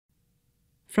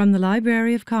From the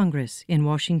Library of Congress in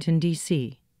Washington,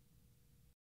 D.C.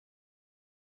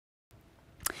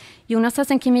 Jonas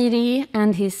Hassen Khemiri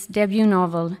and his debut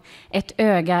novel, Ett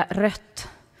öga rött,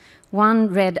 One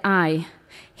Red Eye,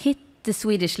 hit the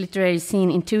Swedish literary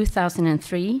scene in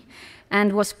 2003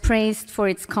 and was praised for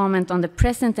its comment on the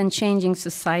present and changing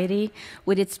society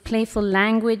with its playful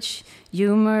language,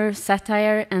 humor,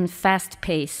 satire, and fast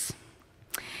pace.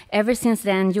 Ever since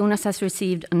then, Jonas has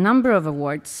received a number of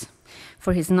awards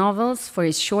for his novels, for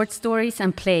his short stories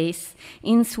and plays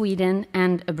in Sweden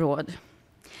and abroad.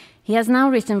 He has now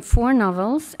written 4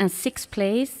 novels and 6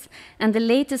 plays, and the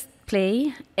latest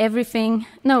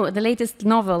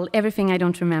novel, Everything I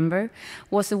Don't Remember,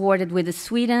 was awarded with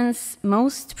Sweden's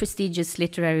most prestigious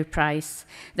literary prize,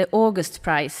 the August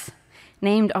Prize,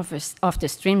 named after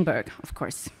Strindberg, of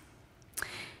course.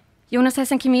 Jonas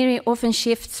Hassen Khemiri often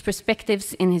shifts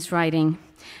perspectives in his writing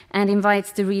and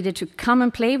invites the reader to come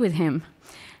and play with him,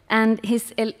 and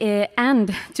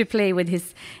to play with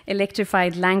his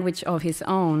electrified language of his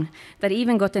own that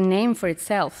even got a name for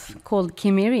itself, called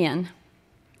Khemirian.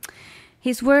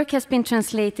 His work has been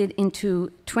translated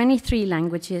into 23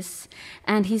 languages,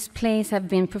 and his plays have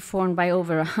been performed by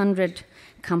over 100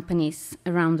 companies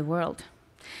around the world.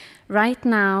 Right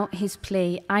now, his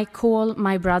play, I Call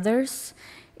My Brothers,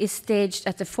 is staged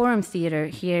at the Forum Theater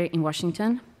here in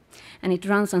Washington, and it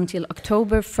runs until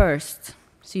October 1st,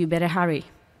 so you better hurry.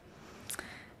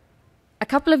 A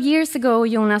couple of years ago,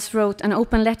 Jonas wrote an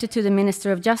open letter to the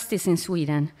Minister of Justice in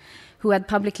Sweden, who had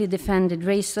publicly defended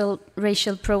racial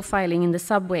profiling in the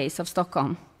subways of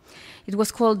Stockholm. It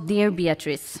was called Dear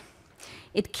Beatrice.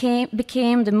 It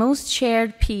became the most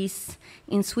shared piece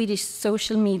in Swedish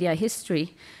social media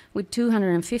history, with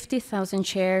 250,000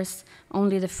 shares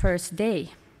only the first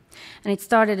day. And it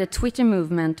started a Twitter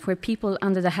movement where people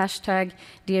under the hashtag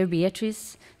Dear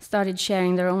Beatrice started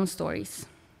sharing their own stories.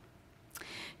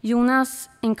 Jonas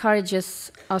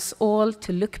encourages us all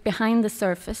to look behind the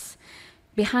surface,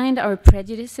 behind our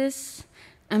prejudices,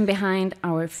 and behind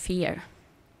our fear.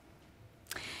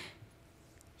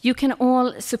 You can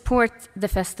all support the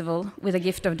festival with a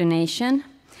gift of donation,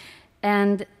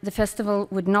 and the festival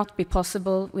would not be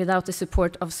possible without the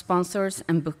support of sponsors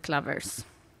and book lovers.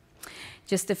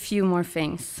 Just a few more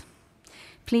things.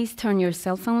 Please turn your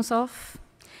cell phones off.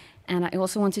 And I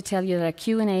also want to tell you that a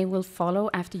Q&A will follow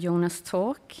after Jonas'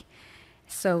 talk,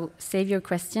 so save your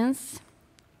questions.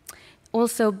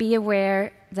 Also, be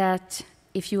aware that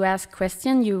if you ask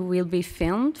questions, you will be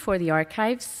filmed for the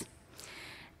archives,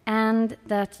 and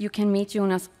that you can meet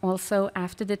Jonas also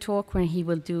after the talk when he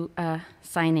will do a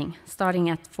signing, starting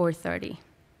at 4:30.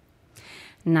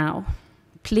 Now,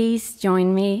 please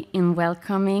join me in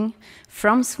welcoming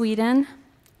from Sweden,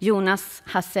 Jonas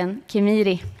Hassen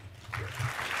Khemiri.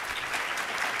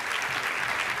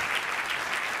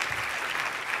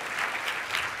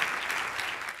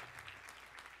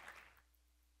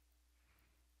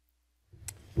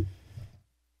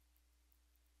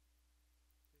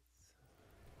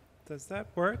 Does that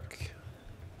work?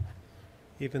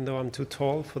 Even though I'm too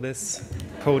tall for this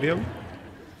podium?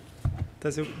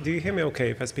 Do you hear me okay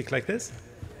if I speak like this?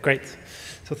 Great.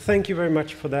 So thank you very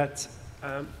much for that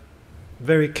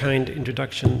very kind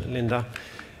introduction, Linda.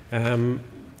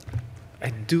 I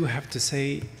do have to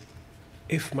say,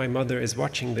 if my mother is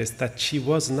watching this, that she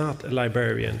was not a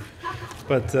librarian,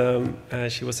 but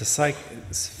she was a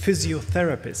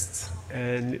physiotherapist,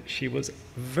 and she was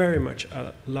very much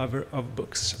a lover of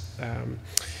books.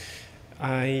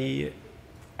 I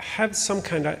have some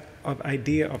kind of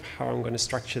idea of how I'm going to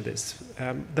structure this.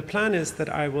 The plan is that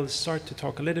I will start to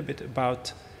talk a little bit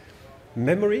about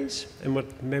memories and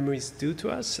what memories do to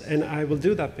us, and I will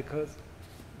do that because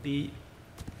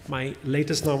my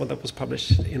latest novel that was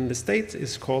published in the States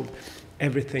is called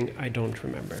Everything I Don't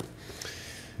Remember.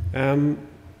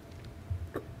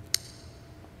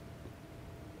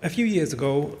 A few years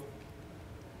ago,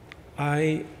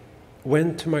 I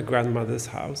went to my grandmother's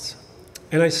house,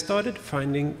 and I started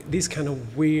finding these kind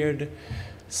of weird,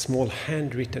 small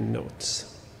handwritten notes.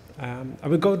 I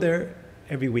would go there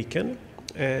every weekend,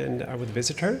 and I would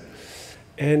visit her,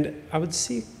 and I would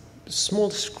see small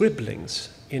scribblings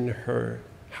in her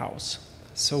house.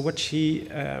 So what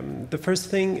the first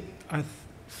thing I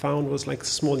found was like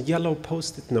small yellow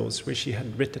post-it notes where she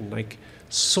had written like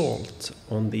salt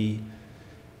on the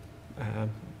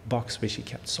box where she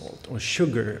kept salt, or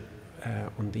sugar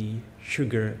on the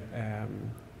sugar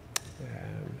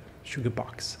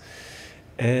box.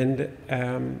 And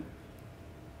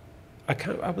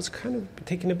I was kind of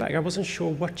taken aback. I wasn't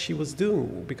sure what she was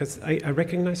doing because I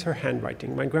recognized her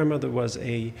handwriting. My grandmother was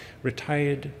a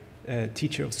retired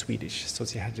teacher of Swedish, so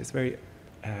she had this very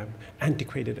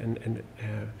antiquated and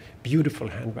beautiful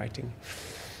handwriting.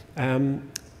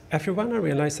 After a while, I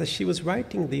realized that she was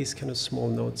writing these kind of small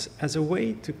notes as a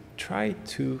way to try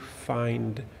to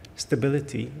find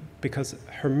stability, because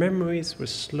her memories were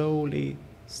slowly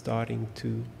starting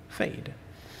to fade.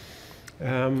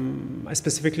 I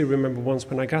specifically remember once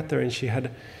when I got there and she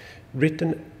had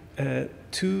written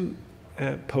 2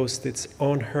 post-its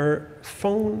on her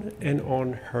phone and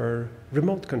on her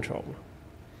remote control,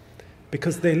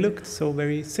 because they looked so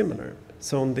very similar.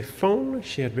 So on the phone,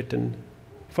 she had written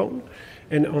phone,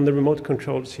 and on the remote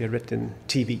control, she had written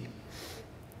TV.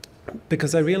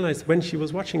 Because I realized when she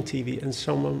was watching TV and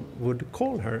someone would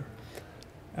call her,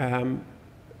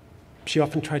 she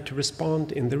often tried to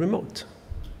respond in the remote,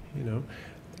 you know,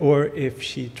 or if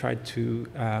she tried to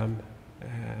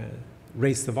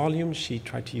raise the volume, she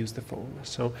tried to use the phone.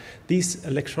 So these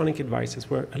electronic devices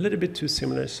were a little bit too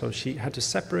similar, so she had to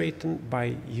separate them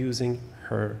by using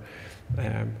her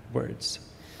words.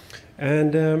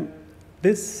 And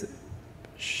this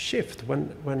shift,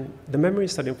 when the memory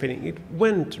started fading, it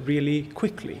went really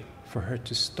quickly for her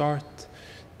to start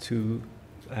to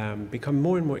become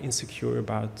more and more insecure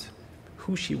about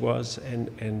who she was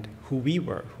and who we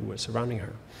were, who were surrounding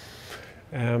her.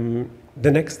 The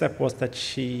next step was that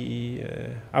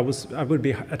I would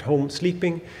be at home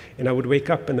sleeping, and I would wake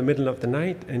up in the middle of the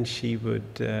night, and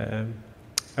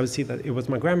I would see that it was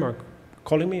my grandma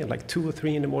calling me at like 2 or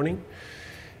 3 in the morning.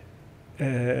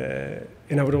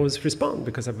 And I would always respond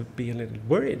because I would be a little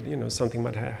worried, you know, something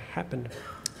might have happened.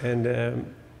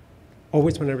 And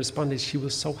always when I responded, she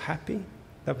was so happy.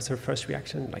 That was her first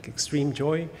reaction, like extreme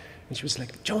joy. And she was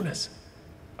like, "Jonas,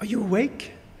 are you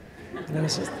awake?" And I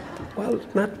was just, well,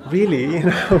 not really, you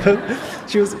know. But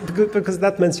she was, because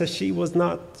that meant that she was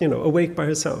not, you know, awake by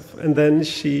herself. And then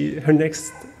her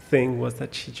next thing was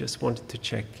that she just wanted to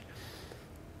check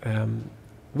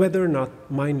whether or not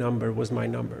my number was my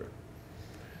number.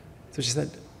 So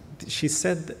she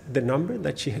said the number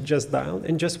that she had just dialed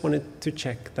and just wanted to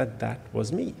check that that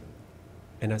was me.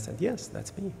 And I said, "Yes,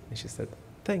 that's me." And she said,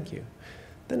 "Thank you."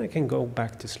 Then I can go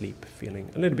back to sleep feeling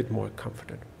a little bit more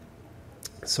comforted.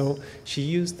 So she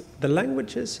used the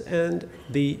languages and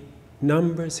the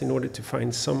numbers in order to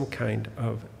find some kind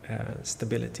of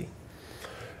stability.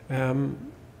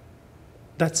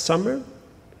 That summer,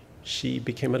 she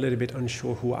became a little bit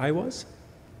unsure who I was.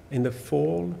 In the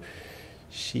fall,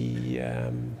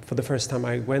 for the first time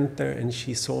I went there and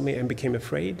she saw me and became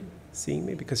afraid seeing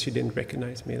me because she didn't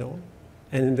recognize me at all.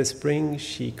 And in the spring,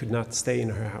 she could not stay in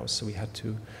her house, so we had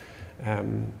to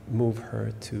move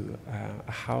her to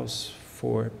a house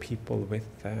for people with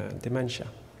dementia.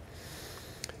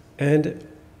 And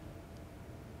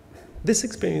this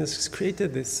experience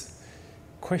created this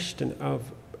question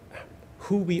of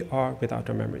who we are without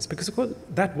our memories. Because of course,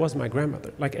 that was my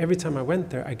grandmother. Like every time I went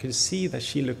there, I could see that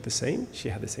she looked the same. She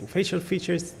had the same facial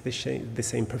features, the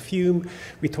same perfume.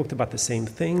 We talked about the same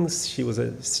things. Since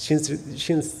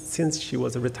she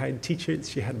was a retired teacher,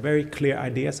 she had very clear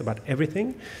ideas about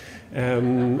everything,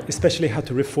 especially how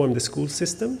to reform the school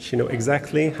system. She knew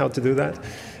exactly how to do that.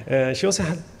 She also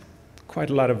had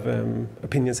quite a lot of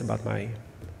opinions about my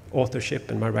authorship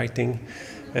and my writing.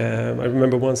 I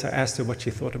remember once I asked her what she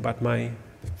thought about my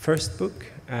first book,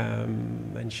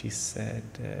 and she said,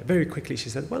 very quickly, she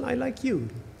said, "Well, I like you.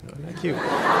 I like you."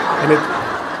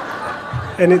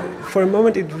 And for a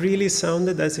moment, it really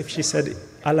sounded as if she said,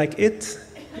 "I like it,"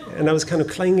 and I was kind of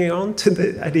clinging on to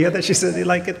the idea that she said, "I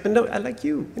like it," but no, I like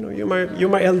you. You know, you're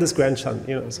my eldest grandson.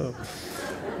 You know, so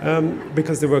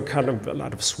because there were kind of a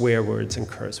lot of swear words and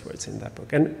curse words in that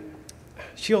book, and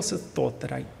she also thought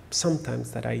that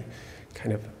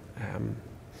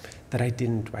I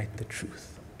didn't write the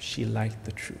truth. She liked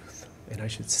the truth, and I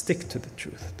should stick to the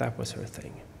truth. That was her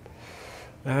thing.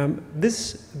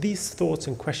 These thoughts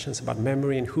and questions about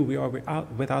memory and who we are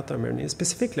without our memory,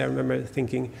 specifically I remember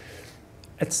thinking,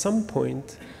 at some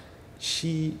point,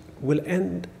 she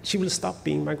will stop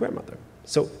being my grandmother.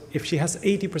 So if she has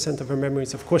 80% of her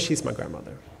memories, of course she's my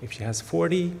grandmother. If she has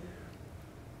 40,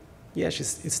 yeah,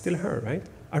 it's still her, right?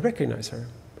 I recognize her.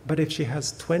 But if she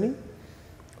has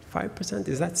 5%,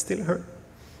 is that still her?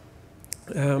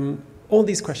 All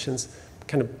these questions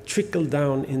kind of trickle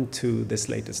down into this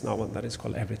latest novel that is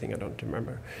called Everything I Don't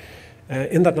Remember.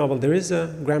 In that novel, there is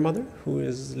a grandmother who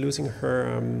is losing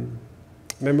her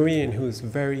memory and who is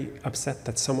very upset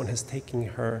that someone has taken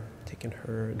her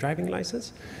driving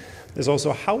license. There's also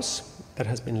a house that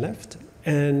has been left,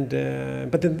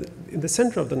 but in the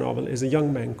center of the novel is a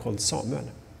young man called Samuel.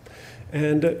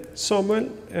 And Samuel,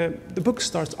 the book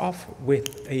starts off with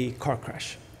a car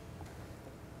crash.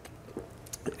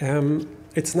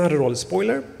 it's not at all a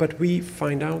spoiler, but we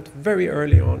find out very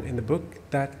early on in the book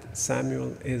that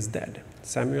Samuel is dead.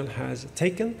 Samuel has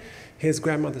taken his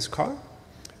grandmother's car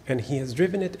and he has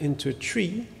driven it into a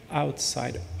tree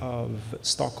outside of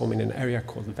Stockholm in an area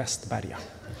called Västberga.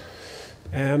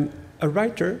 A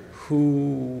writer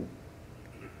who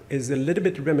is a little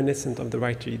bit reminiscent of the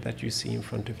writer that you see in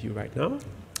front of you right now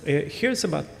hears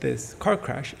about this car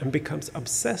crash and becomes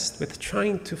obsessed with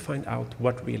trying to find out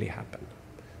what really happened.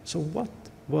 So what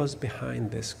was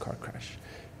behind this car crash?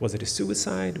 Was it a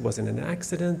suicide? Was it an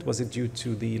accident? Was it due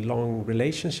to the long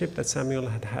relationship that Samuel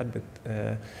had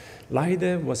with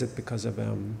Leide? Was it because of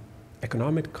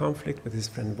economic conflict with his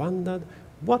friend Wanda?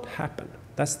 What happened?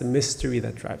 That's the mystery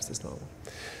that drives this novel.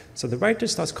 So the writer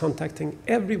starts contacting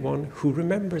everyone who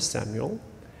remembers Samuel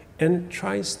and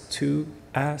tries to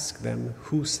ask them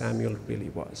who Samuel really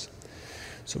was.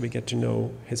 So we get to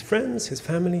know his friends, his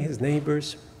family, his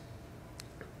neighbors.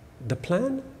 The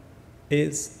plan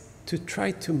is to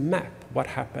try to map what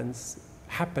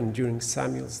happened during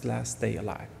Samuel's last day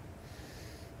alive.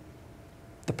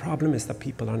 The problem is that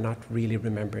people are not really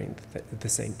remembering the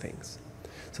same things.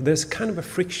 So there's kind of a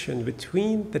friction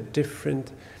between the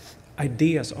different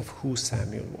ideas of who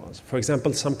Samuel was. For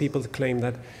example, some people claim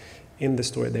that in the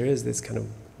story there is this kind of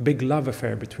big love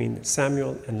affair between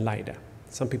Samuel and Leide.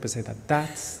 Some people say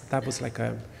that was like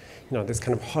a, this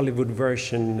kind of Hollywood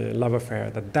version love affair,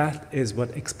 that is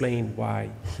what explained why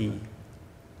he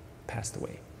passed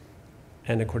away.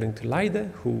 And according to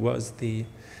Leide, who was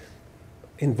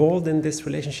involved in this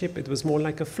relationship, it was more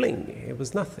like a fling. It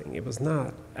was nothing. It was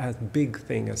not as big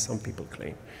thing as some people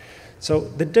claim. So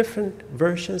the different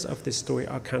versions of this story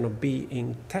are kind of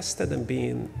being tested and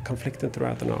being conflicted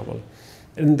throughout the novel.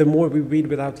 And the more we read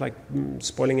without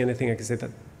spoiling anything, I can say that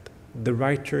the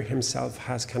writer himself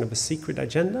has kind of a secret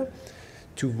agenda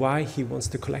to why he wants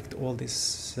to collect all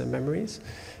these memories.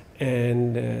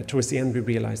 And towards the end, we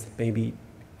realize that maybe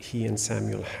he and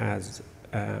Samuel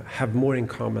have more in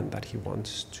common that he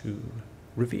wants to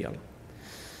reveal.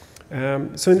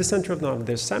 So in the center of the novel,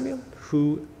 there's Samuel,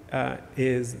 who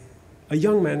is a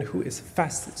young man who is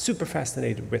super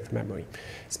fascinated with memory.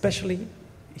 Especially,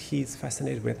 he's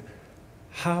fascinated with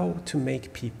how to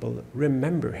make people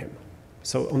remember him.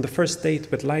 So on the first date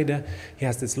with Leide, he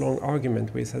has this long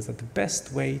argument where he says that the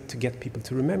best way to get people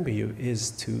to remember you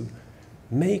is to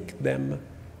make them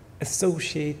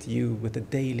associate you with a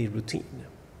daily routine.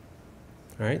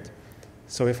 All right?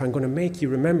 So if I'm going to make you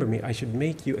remember me, I should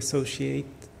make you associate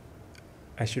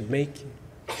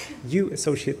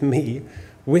me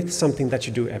with something that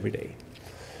you do every day.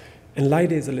 And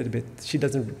Leide is a little bit, she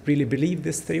doesn't really believe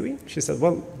this theory. She says,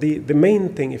 well, the main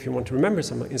thing if you want to remember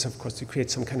someone is, of course, to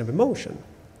create some kind of emotion.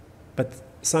 But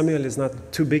Samuel is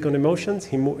not too big on emotions.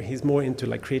 He's more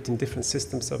into creating different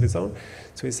systems of his own.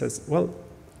 So he says, well,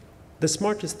 the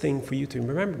smartest thing for you to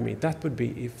remember me, that would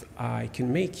be if I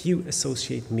can make you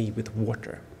associate me with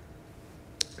water.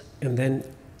 And then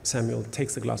Samuel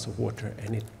takes a glass of water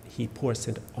and he pours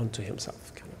it onto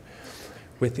himself,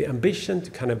 with the ambition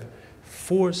to kind of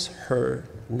force her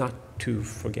not to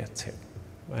forget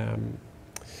him.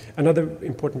 Another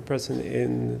important person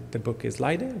in the book is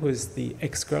Leide, who is the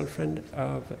ex-girlfriend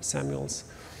of Samuel's.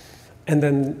 And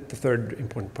then the third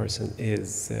important person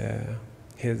is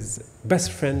his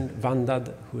best friend,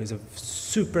 Wanda, who is a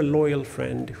super loyal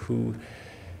friend who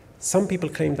some people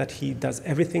claim that he does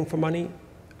everything for money,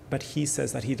 but he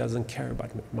says that he doesn't care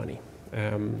about money.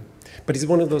 But he's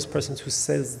one of those persons who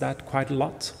says that quite a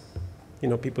lot.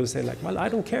 People say well, I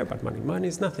don't care about money. Money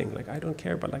is nothing. I don't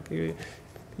care about it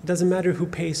doesn't matter who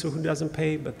pays or who doesn't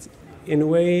pay. But in a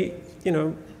way,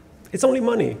 it's only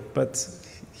money. But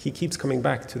he keeps coming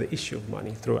back to the issue of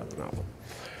money throughout the novel.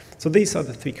 So these are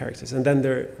the three characters. And then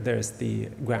there's the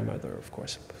grandmother, of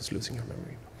course, who's losing her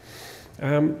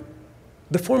memory.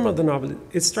 The form of the novel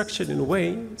is structured in a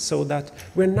way so that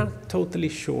we're not totally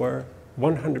sure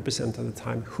 100% of the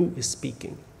time who is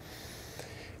speaking.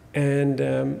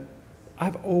 And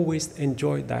I've always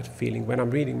enjoyed that feeling when I'm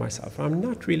reading myself. I'm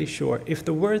not really sure if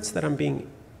the words that I'm being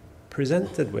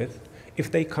presented with,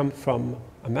 if they come from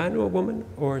a man or a woman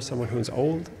or someone who's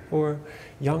old or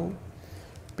young,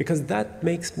 because that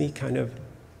makes me kind of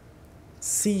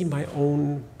see my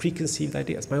own preconceived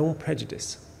ideas, my own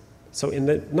prejudice. So in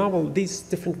the novel, these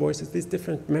different voices, these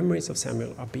different memories of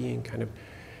Samuel are being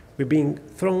we're being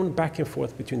thrown back and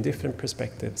forth between different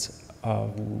perspectives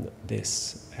of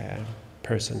this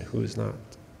person who is not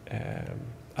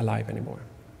alive anymore.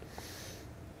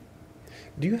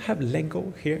 Do you have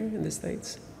Lego here in the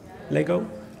States? Lego?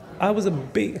 I love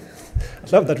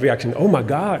that reaction. Oh my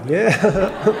God,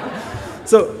 yeah.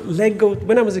 So Lego,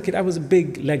 when I was a kid, I was a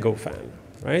big Lego fan.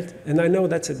 right? And I know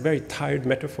that's a very tired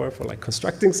metaphor for like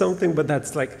constructing something, but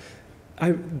that's like,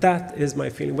 that is my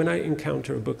feeling. When I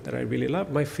encounter a book that I really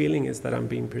love, my feeling is that I'm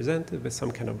being presented with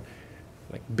some kind of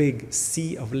like big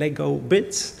sea of Lego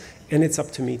bits, and it's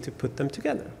up to me to put them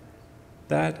together.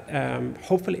 That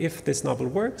hopefully, if this novel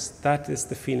works, that is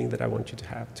the feeling that I want you to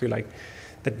have, to like,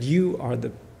 that you are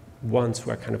the ones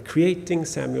who are kind of creating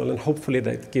Samuel, and hopefully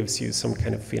that gives you some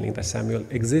kind of feeling that Samuel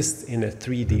exists in a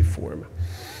 3D form.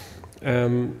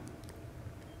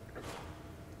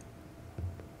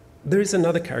 There is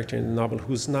another character in the novel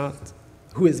who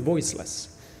is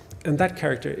voiceless, and that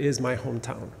character is my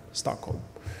hometown, Stockholm.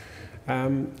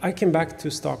 I came back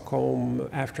to Stockholm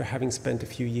after having spent a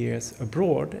few years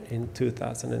abroad in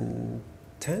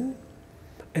 2010,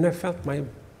 and I felt my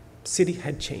city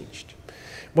had changed.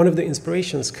 One of the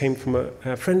inspirations came from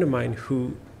a friend of mine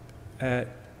who had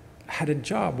a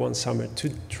job one summer to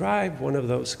drive one of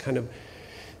those kind of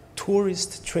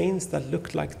tourist trains that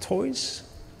looked like toys.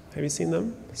 Have you seen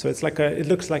them? So it's like it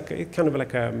looks like kind of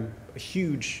like a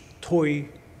huge toy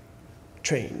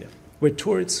train where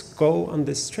tourists go on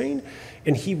this train,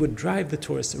 and he would drive the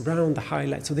tourists around the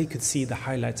highlights so they could see the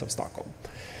highlights of Stockholm.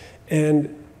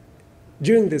 And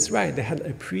during this ride, they had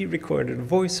a pre-recorded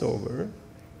voiceover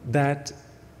that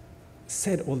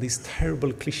said all these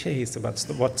terrible cliches about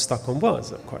what Stockholm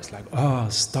was. Of course, like, oh,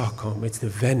 Stockholm, it's the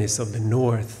Venice of the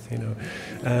North, you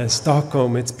know.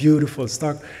 Stockholm, it's beautiful.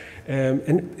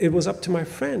 And it was up to my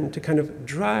friend to kind of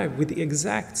drive with the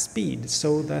exact speed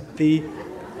so that the,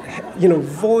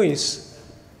 voice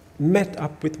met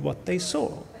up with what they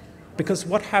saw. Because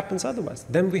what happens otherwise?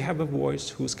 Then we have a voice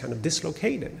who's kind of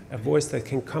dislocated, a voice that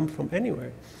can come from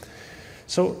anywhere.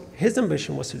 So his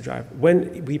ambition was to drive.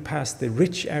 When we passed the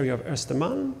rich area of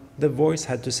Östermalm, the voice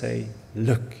had to say,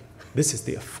 look, this is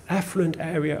the affluent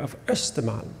area of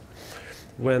Östermalm.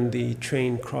 When the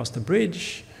train crossed the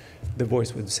bridge, the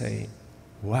voice would say,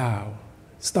 wow,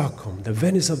 Stockholm, the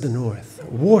Venice of the North,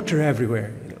 water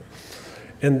everywhere.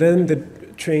 And then the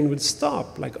train would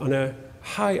stop, like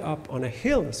high up on a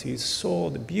hill, so you saw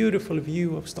the beautiful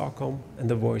view of Stockholm, and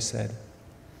the voice said,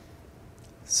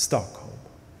 Stockholm,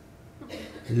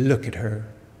 look at her,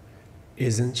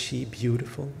 isn't she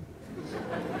beautiful?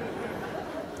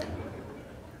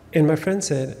 And my friend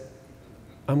said,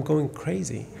 I'm going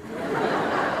crazy.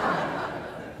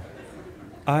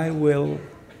 I will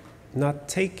not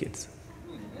take it.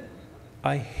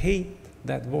 I hate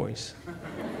that voice.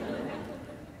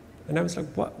 And I was like,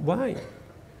 what? Why?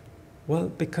 Well,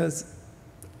 because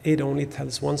it only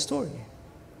tells one story.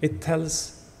 It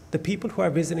tells the people who are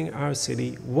visiting our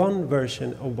city one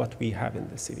version of what we have in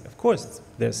the city. Of course,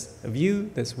 there's a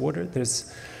view, there's water,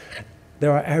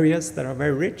 there are areas that are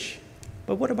very rich.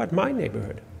 But what about my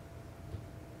neighborhood?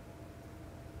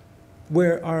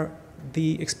 Where are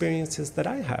the experiences that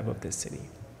I have of this city?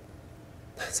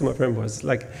 So my friend was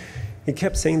like, he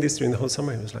kept saying this during the whole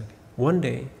summer. He was like, one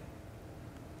day,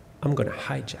 I'm going to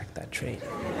hijack that train.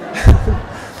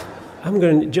 I'm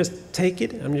going to just take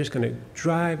it. I'm just going to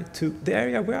drive to the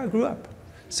area where I grew up.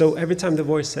 So every time the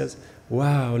voice says,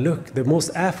 wow, look, the most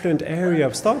affluent area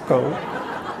of Stockholm,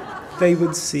 they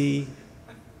would see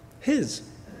his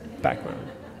background.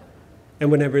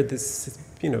 And whenever this,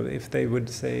 if they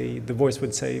would say, the voice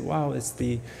would say, wow, it's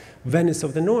the Venice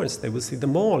of the North, they would see the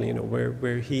mall,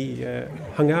 where he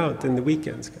hung out in the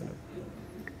weekends, kind of.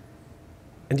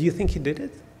 And do you think he did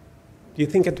it? Do you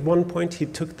think at one point he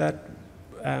took that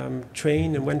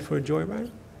train and went for a joyride?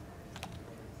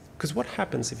 Because what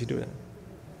happens if you do that?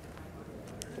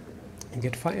 You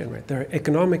get fired, right? There are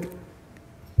economic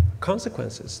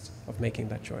consequences of making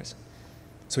that choice.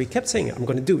 So he kept saying, I'm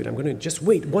going to do it. I'm going to just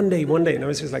wait one day. And I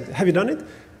was just like, have you done it?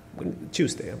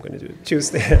 Tuesday, I'm going to do it.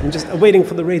 Tuesday, I'm just waiting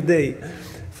for the right day.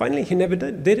 Finally, he never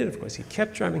did it, of course. He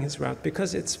kept driving his route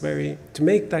because to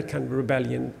make that kind of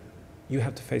rebellion, you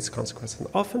have to face consequences. And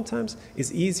oftentimes,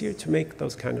 it's easier to make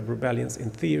those kind of rebellions in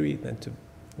theory than to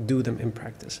do them in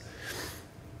practice.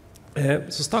 So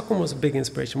Stockholm was a big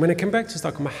inspiration. When I came back to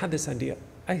Stockholm, I had this idea.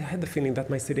 I had the feeling that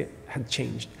my city had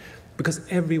changed because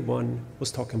everyone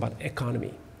was talking about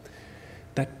economy.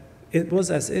 That it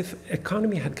was as if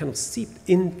economy had kind of seeped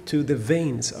into the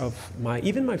veins of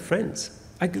even my friends.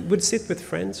 I would sit with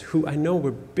friends who I know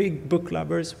were big book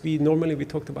lovers. Normally we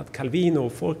talked about Calvin or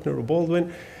Faulkner or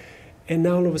Baldwin. And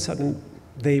now all of a sudden,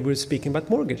 they were speaking about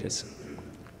mortgages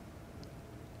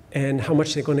and how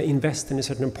much they're going to invest in a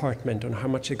certain apartment and how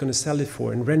much they're going to sell it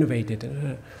for and renovate it.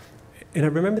 And I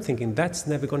remember thinking, that's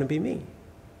never going to be me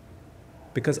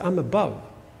because I'm above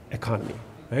economy,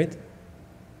 right?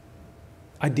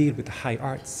 I deal with the high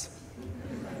arts.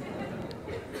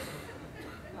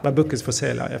 My book is for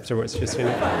sale afterwards, just,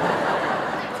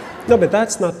 No, but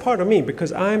that's not part of me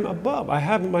because I'm above. I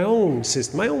have my own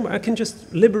system, I can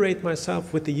just liberate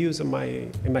myself with the use of my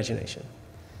imagination.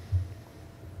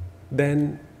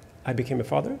 Then I became a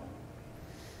father,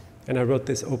 and I wrote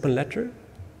this open letter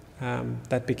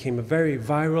that became a very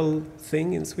viral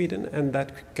thing in Sweden, and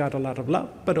that got a lot of love,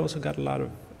 but also got a lot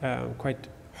of quite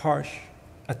harsh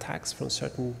attacks from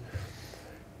certain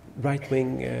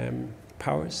right-wing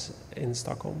powers in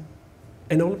Stockholm.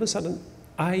 And all of a sudden,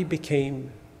 I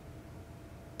became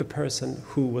the person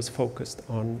who was focused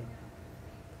on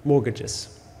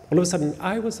mortgages. All of a sudden,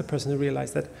 I was the person who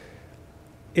realized that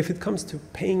if it comes to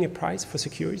paying a price for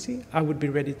security, I would be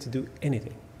ready to do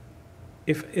anything.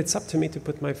 If it's up to me to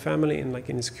put my family in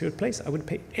a secure place, I would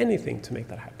pay anything to make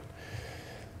that happen.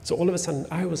 So all of a sudden,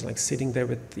 I was sitting there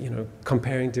with,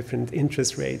 comparing different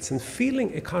interest rates and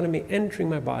feeling economy entering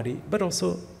my body, but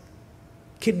also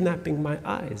kidnapping my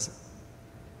eyes.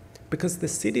 Because the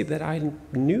city that I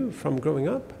knew from growing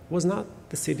up was not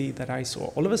the city that I saw.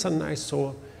 All of a sudden, I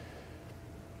saw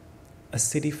a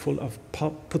city full of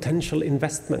potential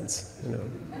investments,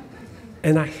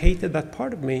 And I hated that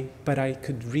part of me, but I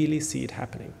could really see it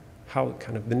happening. How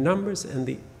the numbers and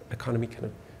the economy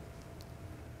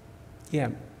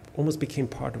almost became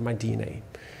part of my DNA.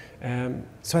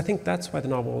 So I think that's why the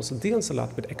novel also deals a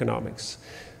lot with economics.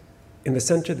 In the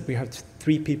center, we have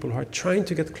three people who are trying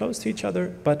to get close to each other,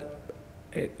 but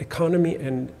economy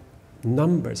and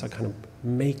numbers are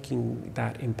making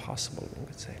that impossible, one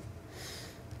could say.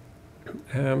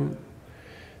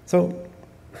 So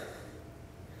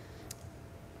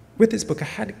with this book, I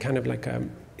had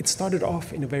it started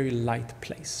off in a very light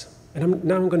place. And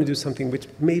now I'm going to do something which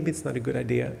maybe it's not a good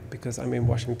idea because I'm in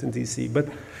Washington, D.C., but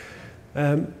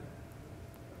I'm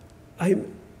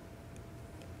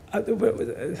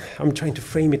trying to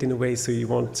frame it in a way so you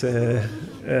won't...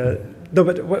 no,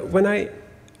 but when I'm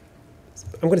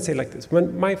going to say it like this.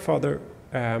 When my father,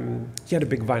 he had a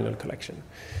big vinyl collection.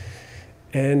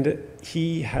 And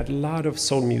he had a lot of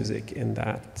soul music in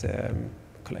that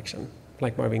collection,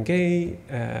 like Marvin Gaye,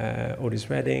 Otis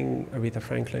Redding, Aretha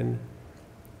Franklin.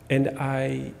 And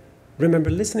I remember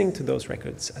listening to those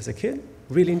records as a kid,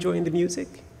 really enjoying the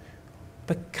music,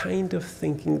 but kind of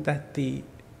thinking that the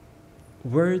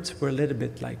words were a little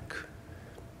bit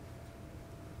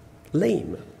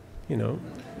lame,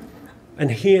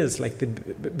 And here's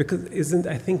because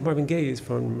I think Marvin Gaye is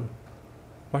from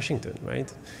Washington,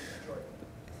 right?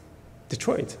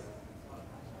 Detroit.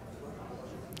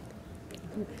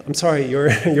 I'm sorry,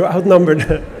 you're outnumbered.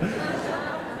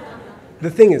 The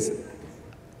thing is,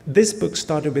 this book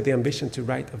started with the ambition to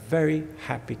write a very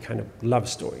happy love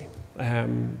story.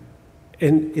 And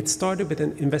it started with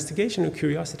an investigation and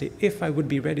curiosity if I would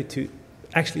be ready to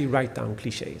actually write down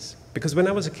cliches. Because when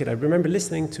I was a kid, I remember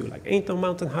listening to Ain't No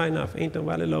Mountain High Enough, Ain't No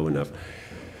Valley Low Enough,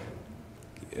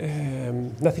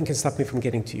 Nothing Can Stop Me From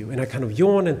Getting to You. And I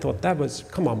yawned and thought,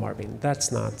 come on, Marvin,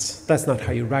 that's not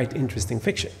how you write interesting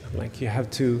fiction. You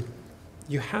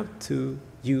have to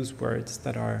use words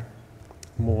that are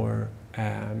more,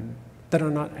 that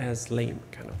are not as lame,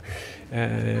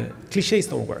 cliches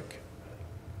don't work.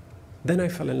 Then I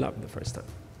fell in love the first time,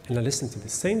 and I listened to the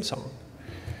same song.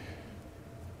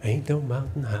 Ain't no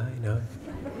mountain high enough,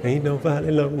 ain't no valley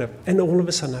low enough. And all of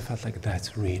a sudden I felt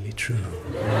that's really true.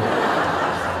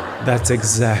 That's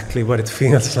exactly what it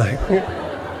feels like.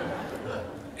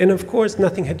 And of course,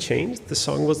 nothing had changed. The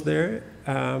song was there.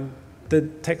 The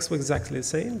text was exactly the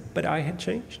same, but I had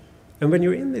changed. And when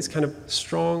you're in these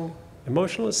strong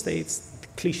emotional states, the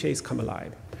cliches come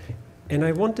alive. And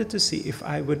I wanted to see if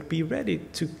I would be ready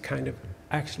to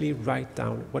actually write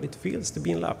down what it feels to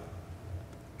be in love.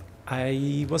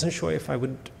 I wasn't sure if I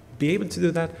would be able to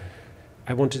do that.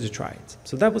 I wanted to try it.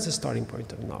 So that was the starting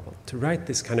point of the novel, to write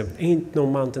this Ain't No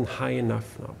Mountain High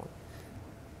Enough novel.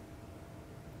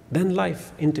 Then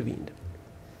life intervened.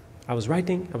 I was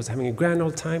writing, I was having a grand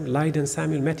old time. Lyde and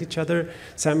Samuel met each other.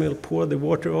 Samuel poured the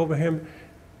water over him.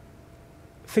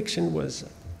 Fiction was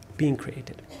being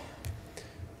created.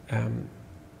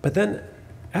 But then,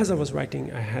 as I was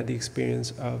writing, I had the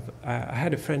experience of, I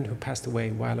had a friend who passed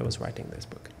away while I was writing this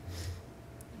book.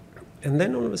 And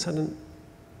then all of a sudden,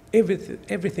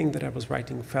 everything that I was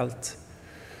writing felt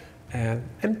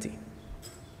empty.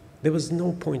 There was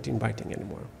no point in writing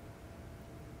anymore.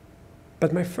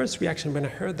 But my first reaction when I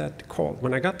heard that call,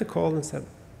 when I got the call and said,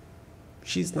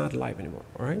 she's not alive anymore,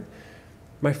 all right?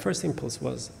 My first impulse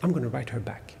was, I'm going to write her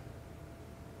back.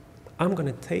 I'm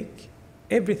going to take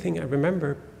everything I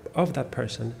remember of that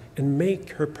person and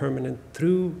make her permanent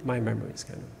through my memories.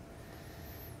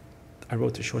 I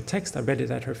wrote a short text, I read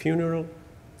it at her funeral.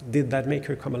 Did that make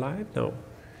her come alive? No.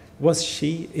 Was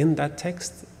she in that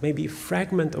text? Maybe a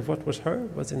fragment of what was her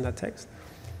was in that text,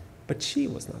 but she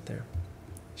was not there.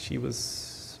 She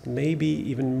was maybe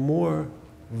even more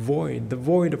void. The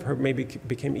void of her maybe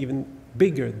became even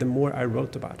bigger the more I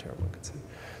wrote about her, one could say.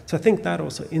 So I think that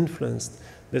also influenced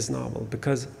this novel,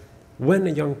 because when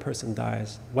a young person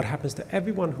dies, what happens to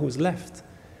everyone who's left,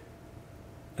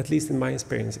 at least in my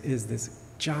experience, is this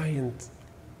giant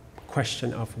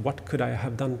question of what could I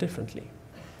have done differently?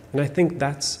 And I think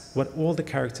that's what all the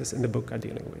characters in the book are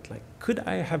dealing with. Like, could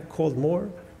I have called more,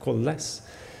 called less?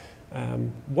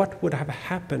 What would have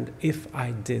happened if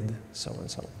I did so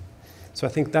and so? So I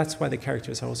think that's why the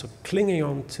characters are also clinging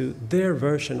on to their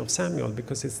version of Samuel,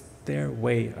 because it's their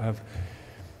way of,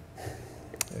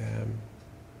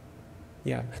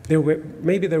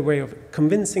 maybe their way of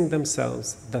convincing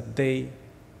themselves that they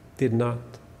did not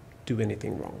do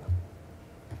anything wrong.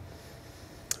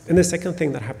 And the second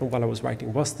thing that happened while I was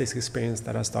writing was this experience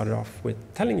that I started off with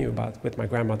telling you about with my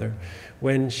grandmother,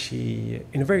 when she,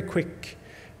 in a very quick,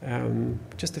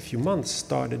 just a few months,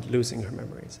 started losing her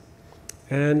memories.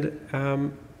 And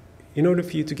in order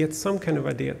for you to get some kind of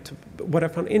idea, what I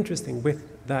found interesting with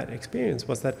that experience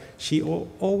was that she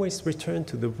always returned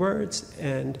to the words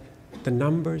and the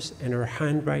numbers and her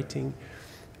handwriting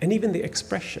and even the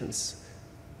expressions.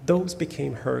 Those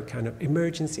became her kind of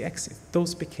emergency exit.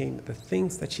 Those became the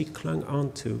things that she clung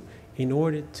on to in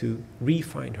order to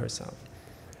re-find herself.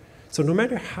 So no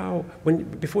matter how,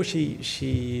 before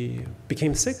she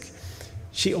became sick,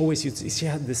 she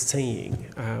had this saying,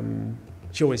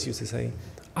 she always used to say,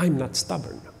 I'm not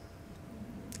stubborn.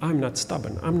 I'm not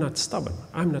stubborn, I'm not stubborn,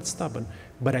 I'm not stubborn,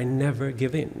 but I never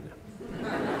give in.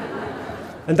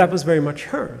 And that was very much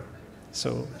her.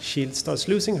 So she starts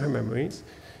losing her memories.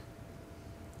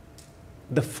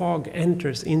 The fog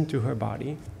enters into her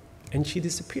body and she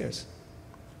disappears.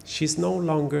 She's no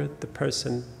longer the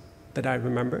person that I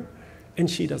remember, and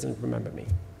she doesn't remember me.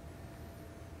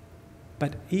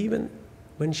 But even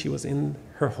when she was in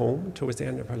her home towards the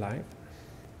end of her life,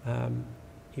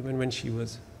 even when she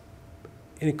was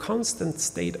in a constant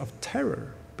state of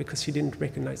terror because she didn't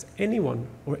recognize anyone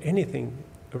or anything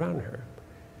around her,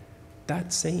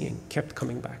 that saying kept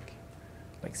coming back.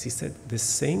 Like she said the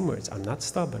same words, I'm not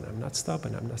stubborn, I'm not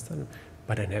stubborn, I'm not stubborn,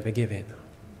 but I never give in.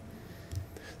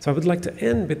 So I would like to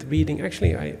end with reading,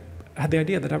 actually I had the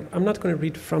idea that I'm not going to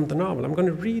read from the novel, I'm going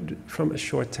to read from a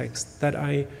short text that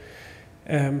I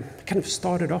kind of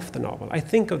started off the novel. I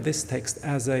think of this text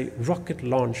as a rocket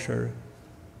launcher,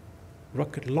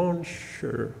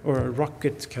 or a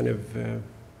rocket kind of,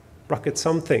 rocket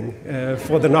something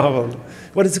for the novel.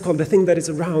 What is it called? The thing that is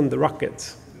around the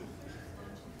rocket.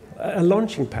 A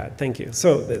launching pad, thank you.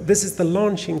 So this is the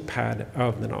launching pad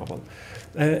of the novel.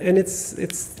 And it's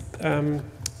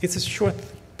a short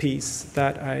piece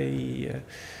that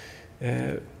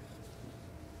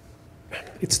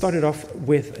it started off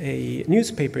with a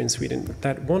newspaper in Sweden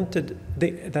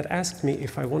that asked me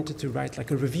if I wanted to write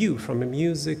like a review from a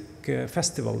music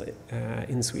festival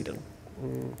in Sweden.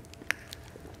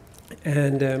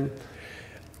 And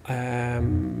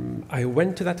I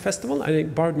went to that festival. I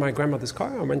borrowed my grandmother's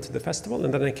car. I went to the festival,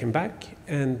 and then I came back,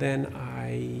 and then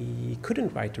I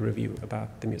couldn't write a review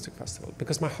about the music festival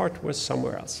because my heart was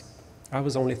somewhere else. I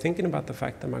was only thinking about the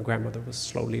fact that my grandmother was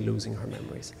slowly losing her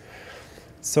memories.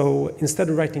 So instead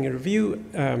of writing a review,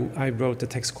 I wrote a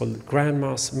text called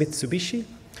Grandma's Mitsubishi.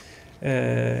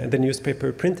 The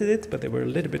newspaper printed it, but they were a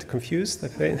little bit confused.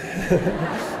 They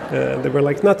were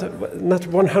like not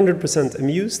 100%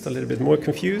 amused, a little bit more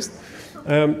confused.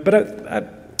 But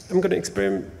I'm going to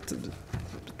experiment,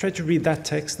 try to read that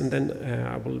text, and then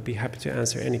I will be happy to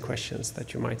answer any questions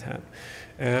that you might have.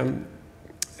 I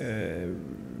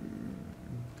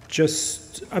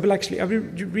will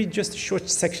read just a short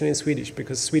section in Swedish,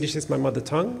 because Swedish is my mother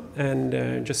tongue,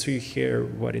 and just so you hear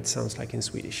what it sounds like in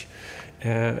Swedish.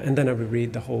 And then I will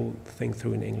read the whole thing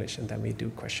through in English, and then we do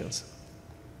questions.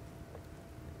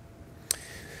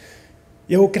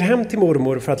 Jag åker hem till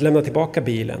mormor för att lämna tillbaka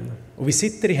bilen, och vi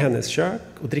sitter i hennes kök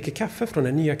och dricker kaffe från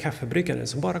den nya kaffebryggaren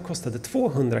som bara kostade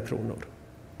 200 kronor.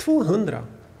 200!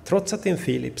 Trots att det är en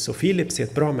Philips, och Philips är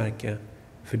ett bra märke,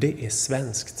 för det är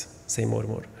svenskt, säger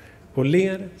mormor, och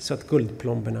ler så att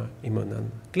guldplomberna i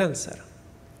munnen glänser.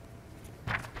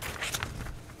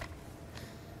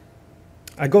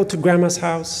 I go to Grandma's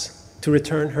house to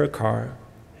return her car,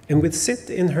 and we'd sit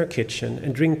in her kitchen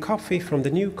and drink coffee from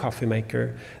the new coffee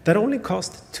maker that only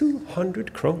cost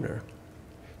 200 kronor.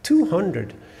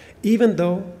 200, even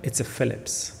though it's a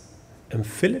Philips. And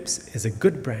Philips is a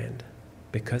good brand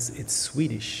because it's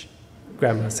Swedish,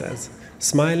 Grandma says,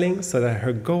 smiling so that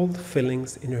her gold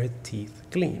fillings in her teeth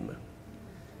gleam.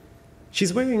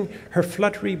 She's wearing her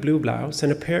fluttery blue blouse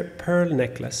and a pearl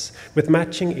necklace with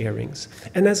matching earrings.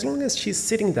 And as long as she's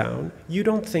sitting down, you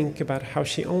don't think about how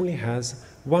she only has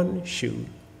one shoe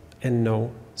and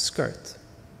no skirt.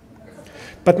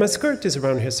 But my skirt is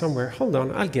around here somewhere. Hold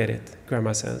on, I'll get it,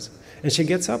 Grandma says. And she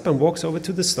gets up and walks over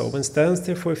to the stove and stands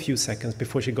there for a few seconds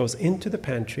before she goes into the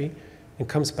pantry and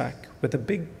comes back with a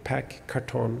big pack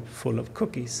carton full of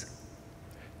cookies.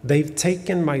 They've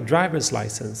taken my driver's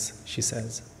license, she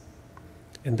says.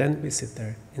 And then we sit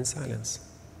there in silence.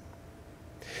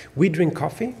 We drink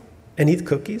coffee and eat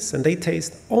cookies, and they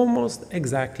taste almost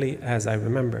exactly as I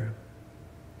remember.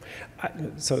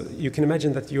 So you can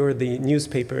imagine that you're the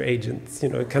newspaper agent,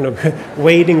 kind of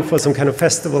waiting for some kind of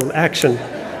festival action.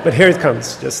 But here it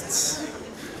comes.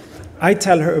 I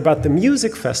tell her about the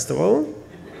music festival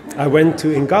I went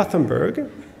to in Gothenburg,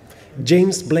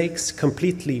 James Blake's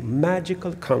completely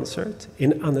magical concert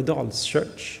in Annedal's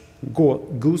church,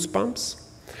 Goosebumps,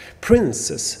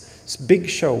 Prince's big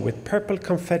show with purple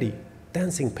confetti,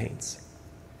 dancing paints.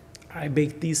 I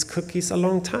baked these cookies a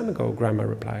long time ago, Grandma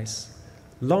replies,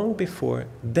 long before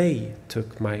they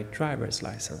took my driver's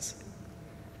license.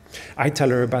 I tell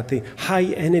her about the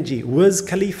high-energy Wiz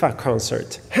Khalifa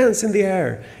concert, hands in the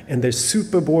air, and their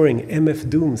super boring MF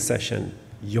Doom session,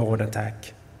 Yawn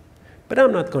Attack. But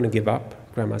I'm not going to give up,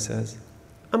 Grandma says.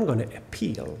 I'm going to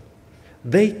appeal.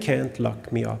 They can't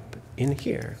lock me up in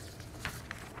here.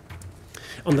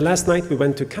 On the last night, we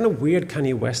went to a kind of weird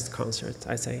Kanye West concert,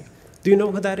 I say. Do you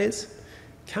know who that is?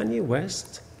 Kanye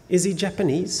West? Is he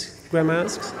Japanese? Grandma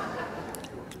asks.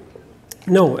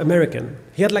 No, American.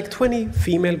 He had like 20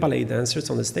 female ballet dancers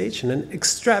on the stage and an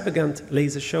extravagant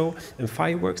laser show and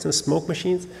fireworks and smoke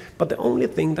machines. But the only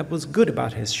thing that was good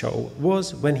about his show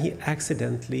was when he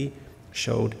accidentally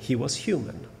showed he was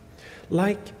human.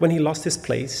 Like when he lost his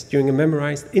place during a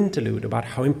memorized interlude about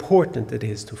how important it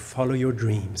is to follow your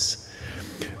dreams.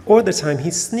 Or the time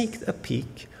he sneaked a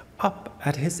peek up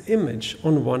at his image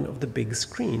on one of the big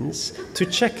screens to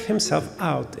check himself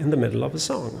out in the middle of a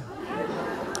song.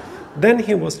 Then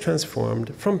he was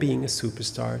transformed from being a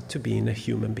superstar to being a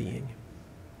human being.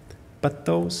 But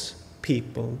those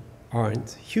people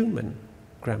aren't human,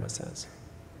 Grandma says.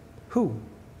 Who?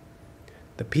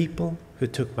 The people who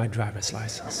took my driver's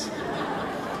license.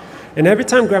 And every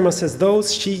time Grandma says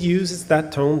those, she uses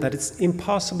that tone that it's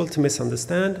impossible to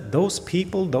misunderstand. Those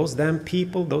people, those damn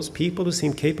people, those people who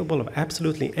seem capable of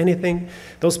absolutely anything,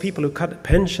 those people who cut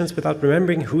pensions without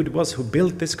remembering who it was who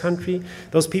built this country,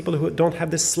 those people who don't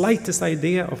have the slightest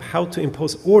idea of how to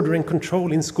impose order and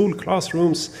control in school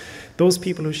classrooms, those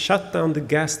people who shut down the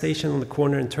gas station on the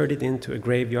corner and turned it into a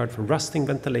graveyard for rusting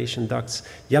ventilation ducts,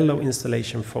 yellow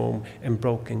installation foam, and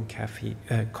broken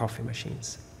coffee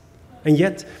machines. And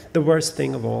yet, the worst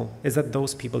thing of all is that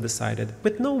those people decided,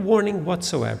 with no warning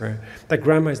whatsoever, that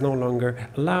Grandma is no longer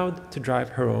allowed to drive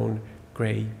her own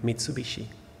gray Mitsubishi.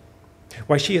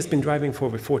 Why, she has been driving for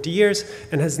over 40 years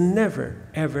and has never,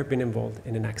 ever been involved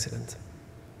in an accident.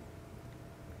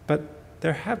 But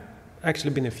there have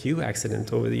actually been a few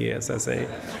accidents over the years, I say.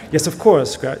 Yes, of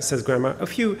course, says Grandma, a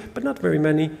few, but not very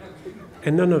many,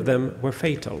 and none of them were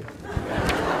fatal.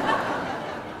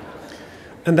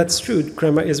 And that's true,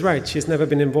 Grandma is right. She's never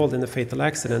been involved in a fatal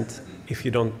accident, if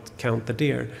you don't count the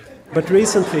deer. But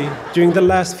recently, during the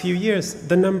last few years,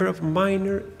 the number of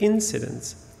minor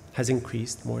incidents has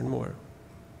increased more and more.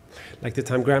 Like the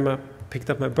time Grandma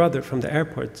picked up my brother from the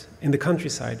airport in the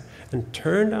countryside and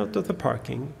turned out of the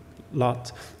parking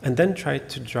lot and then tried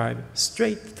to drive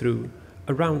straight through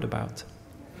a roundabout.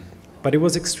 But it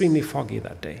was extremely foggy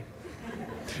that day.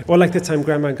 Or like the time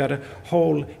Grandma got a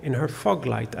hole in her fog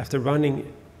light after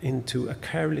running into a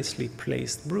carelessly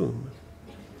placed broom.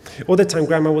 Or the time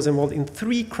Grandma was involved in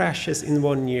 3 crashes in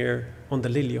 1 year on the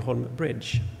Liljeholm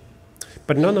Bridge.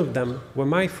 But none of them were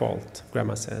my fault,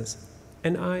 Grandma says,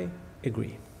 and I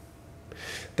agree.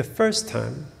 The first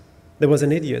time, there was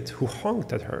an idiot who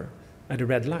honked at her at a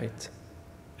red light.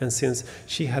 And since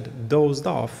she had dozed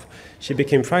off, she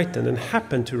became frightened and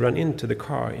happened to run into the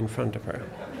car in front of her.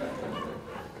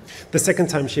 The second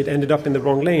time she had ended up in the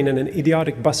wrong lane and an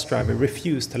idiotic bus driver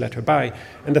refused to let her by.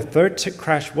 And the third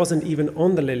crash wasn't even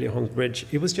on the Liljeholm Bridge,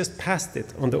 it was just past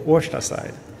it on the Årsta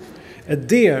side. A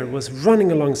deer was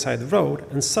running alongside the road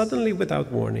and suddenly,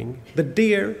 without warning, the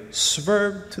deer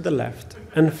swerved to the left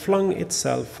and flung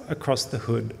itself across the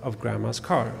hood of Grandma's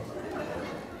car.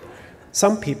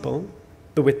 Some people,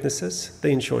 the witnesses, the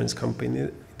insurance company,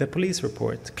 the police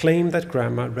report, claim that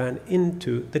Grandma ran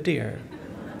into the deer.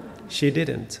 She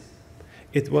didn't.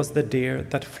 It was the deer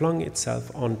that flung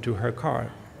itself onto her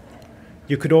car.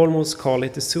 You could almost call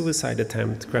it a suicide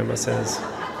attempt, Grandma says.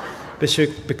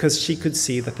 because she could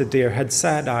see that the deer had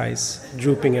sad eyes,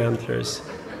 drooping antlers,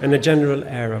 and a general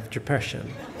air of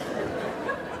depression.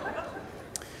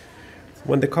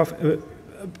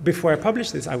 Before I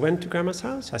published this, I went to Grandma's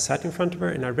house, I sat in front of her,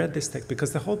 and I read this text,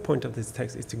 because the whole point of this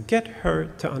text is to get her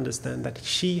to understand that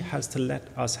she has to let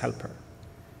us help her.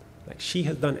 Like, she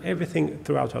has done everything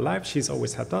throughout her life, she's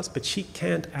always helped us, but she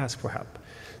can't ask for help.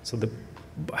 So the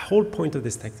whole point of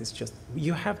this text is just,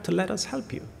 you have to let us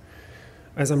help you.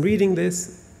 As I'm reading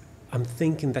this, I'm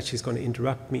thinking that she's going to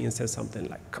interrupt me and say something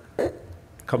like,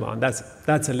 come on,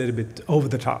 that's a little bit over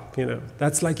the top, you know.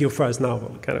 That's like your first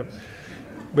novel, kind of.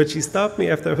 But she stopped me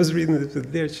after I was reading this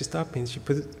with there. She stopped me and she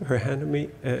put her hand on me,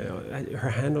 her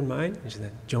hand on mine, and she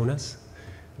said, "Jonas."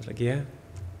 I was like, "Yeah,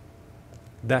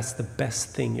 that's the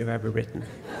best thing you've ever written."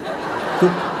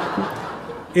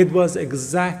 It was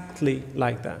exactly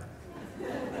like that,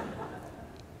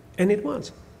 and it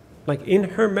was, like, in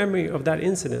her memory of that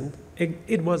incident,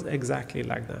 it was exactly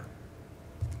like that.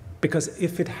 Because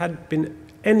if it had been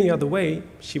any other way,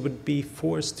 she would be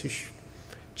forced to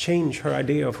change her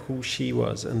idea of who she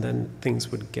was, and then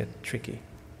things would get tricky.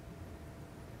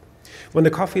 When the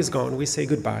coffee is gone, we say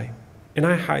goodbye, and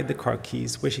I hide the car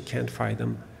keys where she can't find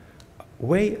them,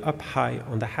 way up high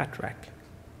on the hat rack.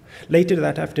 Later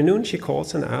that afternoon, she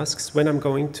calls and asks when I'm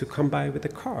going to come by with the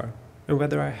car, and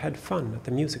whether I had fun at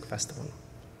the music festival.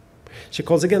 She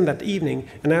calls again that evening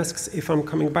and asks if I'm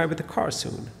coming by with the car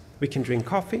soon. We can drink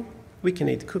coffee, we can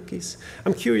eat cookies.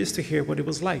 I'm curious to hear what it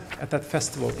was like at that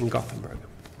festival in Gothenburg.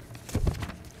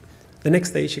 The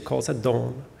next day, she calls at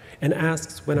dawn and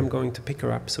asks when I'm going to pick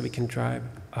her up so we can drive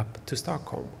up to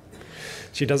Stockholm.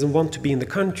 She doesn't want to be in the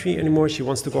country anymore. She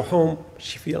wants to go home.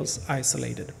 She feels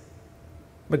isolated.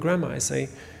 But Grandma, I say,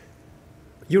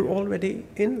 you're already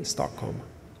in Stockholm.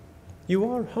 You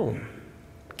are home.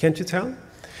 Can't you tell?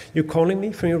 You're calling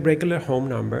me from your regular home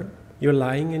number. You're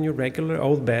lying in your regular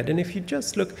old bed, and if you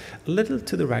just look a little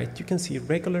to the right, you can see a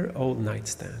regular old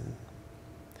nightstand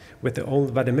with the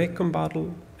old vademecum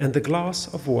bottle and the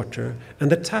glass of water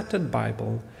and the tattered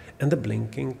Bible and the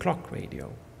blinking clock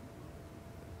radio.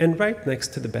 And right next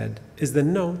to the bed is the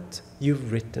note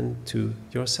you've written to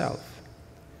yourself.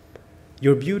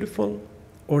 Your beautiful,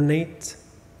 ornate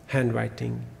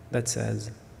handwriting that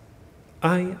says,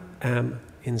 "I am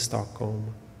in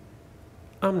Stockholm.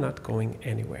 I'm not going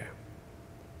anywhere."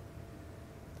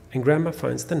 And Grandma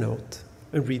finds the note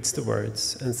and reads the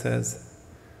words and says,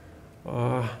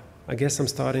 I guess I'm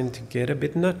starting to get a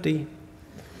bit nutty.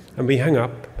 And we hang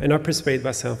up, and I persuade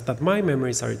myself that my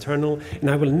memories are eternal, and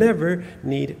I will never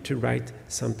need to write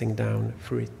something down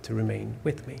for it to remain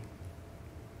with me.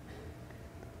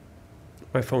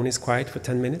 My phone is quiet for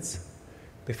 10 minutes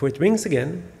before it rings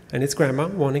again, and it's Grandma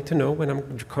wanting to know when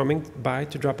I'm coming by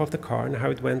to drop off the car and how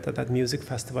it went at that music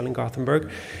festival in Gothenburg.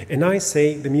 And I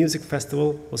say the music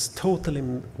festival was totally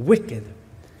wicked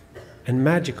and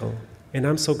magical, and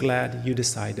I'm so glad you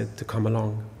decided to come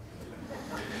along.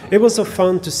 It was so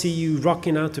fun to see you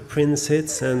rocking out to Prince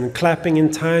hits and clapping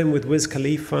in time with Wiz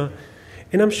Khalifa.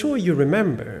 And I'm sure you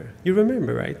remember,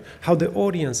 right, how the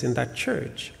audience in that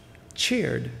church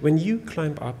cheered when you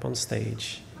climbed up on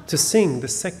stage to sing the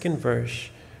second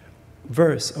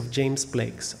verse of James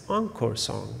Blake's encore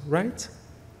song, right?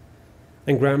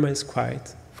 And Grandma is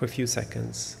quiet for a few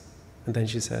seconds, and then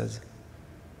she says,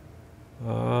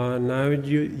 now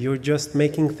you're just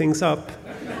making things up.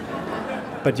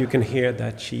 But you can hear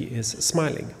that she is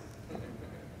smiling.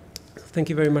 Thank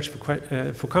you very much for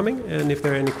coming, and if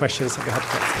there are any questions, I'll be happy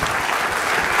to answer.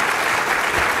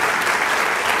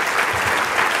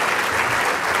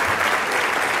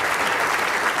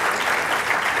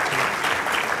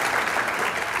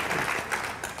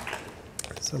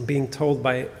 So I'm being told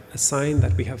by a sign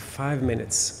that we have 5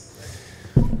 minutes,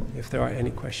 if there are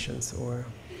any questions or...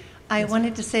 I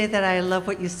wanted to say that I love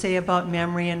what you say about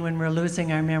memory, and when we're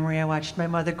losing our memory, I watched my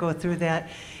mother go through that,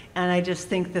 and I just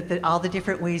think that all the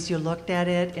different ways you looked at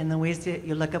it and the ways that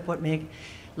you looked at what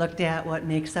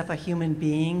makes up a human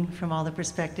being from all the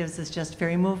perspectives is just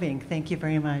very moving. Thank you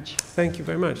very much. Thank you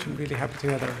very much. I'm really happy to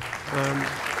hear that.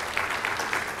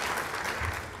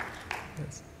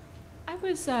 Yes. I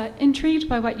was intrigued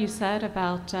by what you said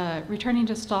about returning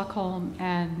to Stockholm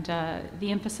and the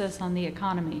emphasis on the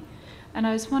economy. And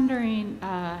I was wondering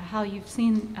how you've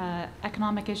seen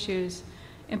economic issues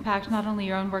impact not only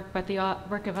your own work, but the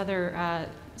work of other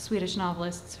Swedish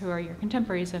novelists who are your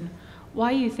contemporaries, and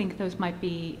why you think those might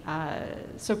be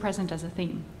so present as a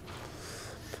theme.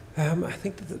 I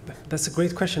think that's a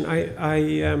great question.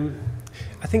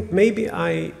 I think maybe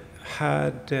I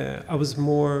was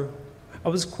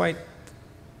quite,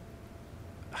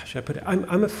 how should I put it?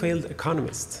 I'm a failed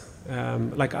economist.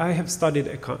 Like I have studied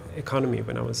economy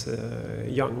when I was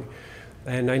young,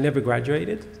 and I never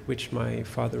graduated, which my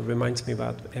father reminds me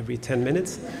about every 10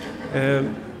 minutes.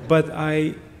 But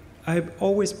I've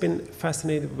always been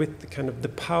fascinated with the kind of the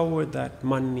power that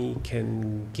money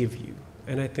can give you.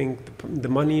 And I think the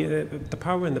money, the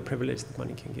power and the privilege that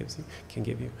money can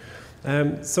give you.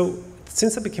 So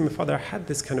since I became a father, I had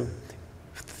this kind of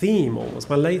theme almost.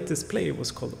 My latest play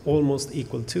was called Almost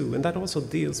Equal To, and that also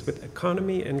deals with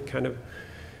economy and kind of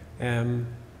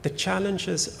the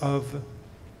challenges of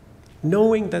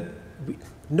knowing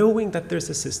that there's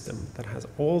a system that has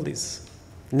all these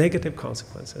negative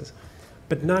consequences,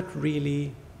 but not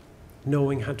really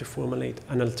knowing how to formulate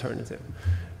an alternative.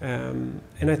 And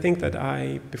I think that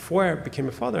before I became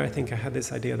a father, I think I had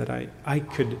this idea that I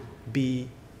could be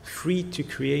free to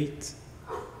create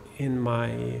in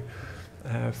my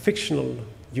fictional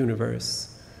universe.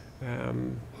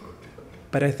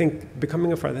 But I think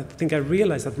becoming a father, I think I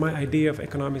realized that my idea of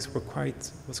economics was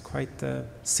quite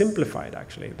simplified,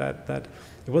 actually. That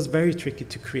it was very tricky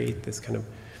to create this kind of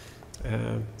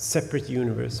separate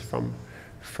universe from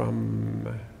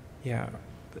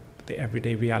the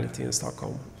everyday reality in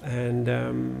Stockholm. And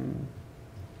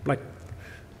like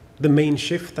the main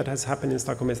shift that has happened in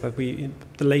Stockholm is that in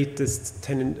the latest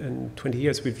 10 and 20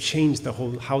 years, we've changed the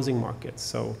whole housing market.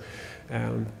 So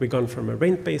we've gone from a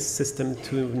rent-based system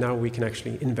to now we can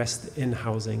actually invest in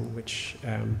housing, which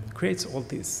creates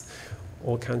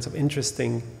all kinds of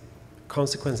interesting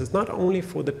consequences, not only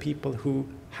for the people who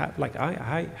have, like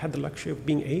I had the luxury of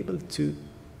being able to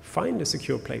find a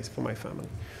secure place for my family.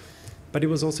 But it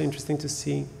was also interesting to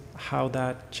see how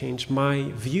that changed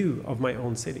my view of my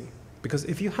own city. Because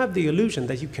if you have the illusion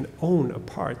that you can own a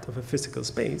part of a physical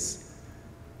space,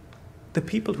 the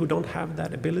people who don't have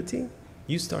that ability,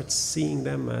 you start seeing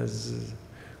them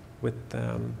with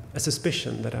a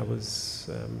suspicion that I was,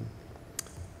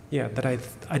 that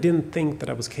I didn't think that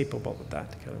I was capable of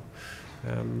that kind of.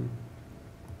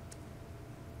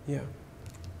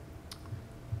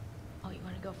 Oh, you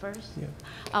want to go first? Yeah.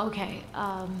 Okay.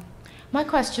 My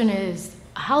question is,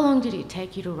 how long did it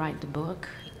take you to write the book?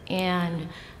 And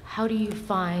how do you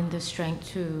find the strength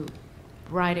to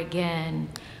write again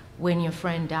when your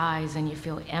friend dies and you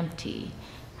feel empty?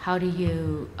 How do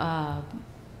you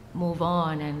move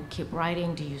on and keep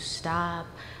writing? Do you stop?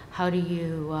 How do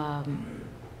you,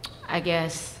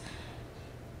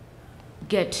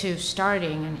 get to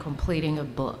starting and completing a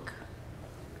book?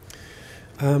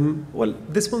 Well,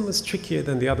 this one was trickier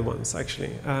than the other ones,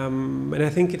 actually. And I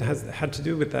think it had to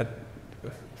do with that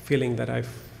feeling that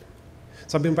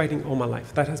So I've been writing all my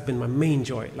life. That has been my main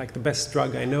joy. Like the best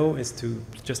drug I know is to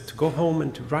go home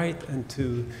and to write and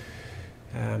to...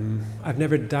 I've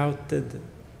never doubted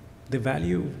the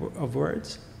value of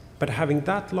words, but having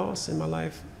that loss in my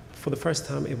life, for the first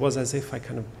time, it was as if I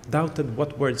kind of doubted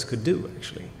what words could do,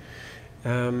 actually.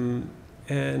 I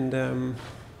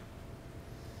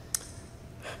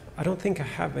don't think I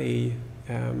have the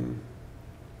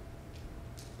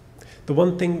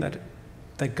one thing that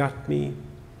got me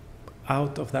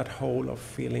out of that hole of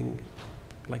feeling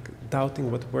like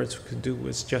doubting what words could do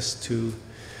was just to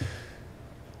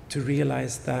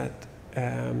realize that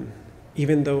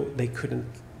even though they couldn't,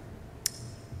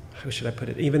 how should I put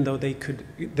it? Even though they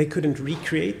couldn't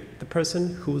recreate the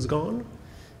person who was gone,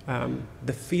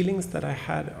 the feelings that I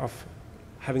had of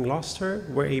having lost her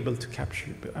were able to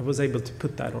capture. I was able to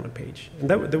put that on a page, and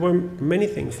there were many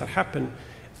things that happened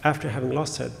after having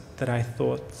lost her that I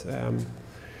thought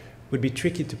would be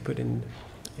tricky to put in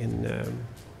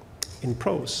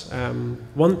prose.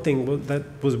 One thing that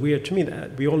was weird to me,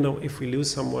 that we all know if we lose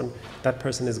someone, that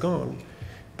person is gone.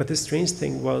 But the strange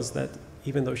thing was that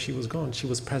even though she was gone, she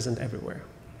was present everywhere.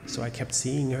 So I kept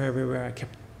seeing her everywhere. I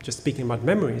kept just speaking about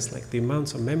memories, like the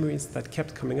amounts of memories that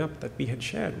kept coming up that we had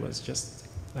shared was just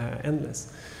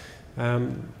endless.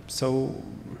 So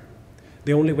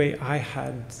the only way I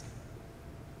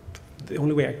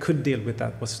could deal with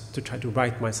that was to try to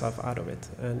write myself out of it.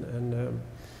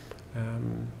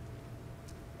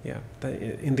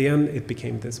 In the end, it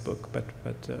became this book. But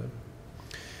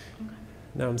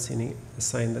now I'm seeing a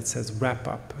sign that says "wrap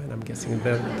up," and I'm guessing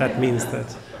that means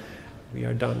that we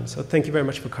are done. So thank you very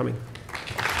much for coming.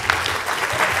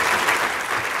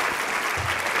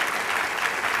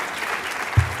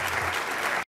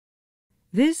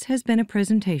 This has been a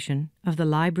presentation of the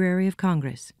Library of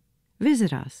Congress.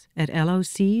 Visit us at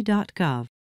loc.gov.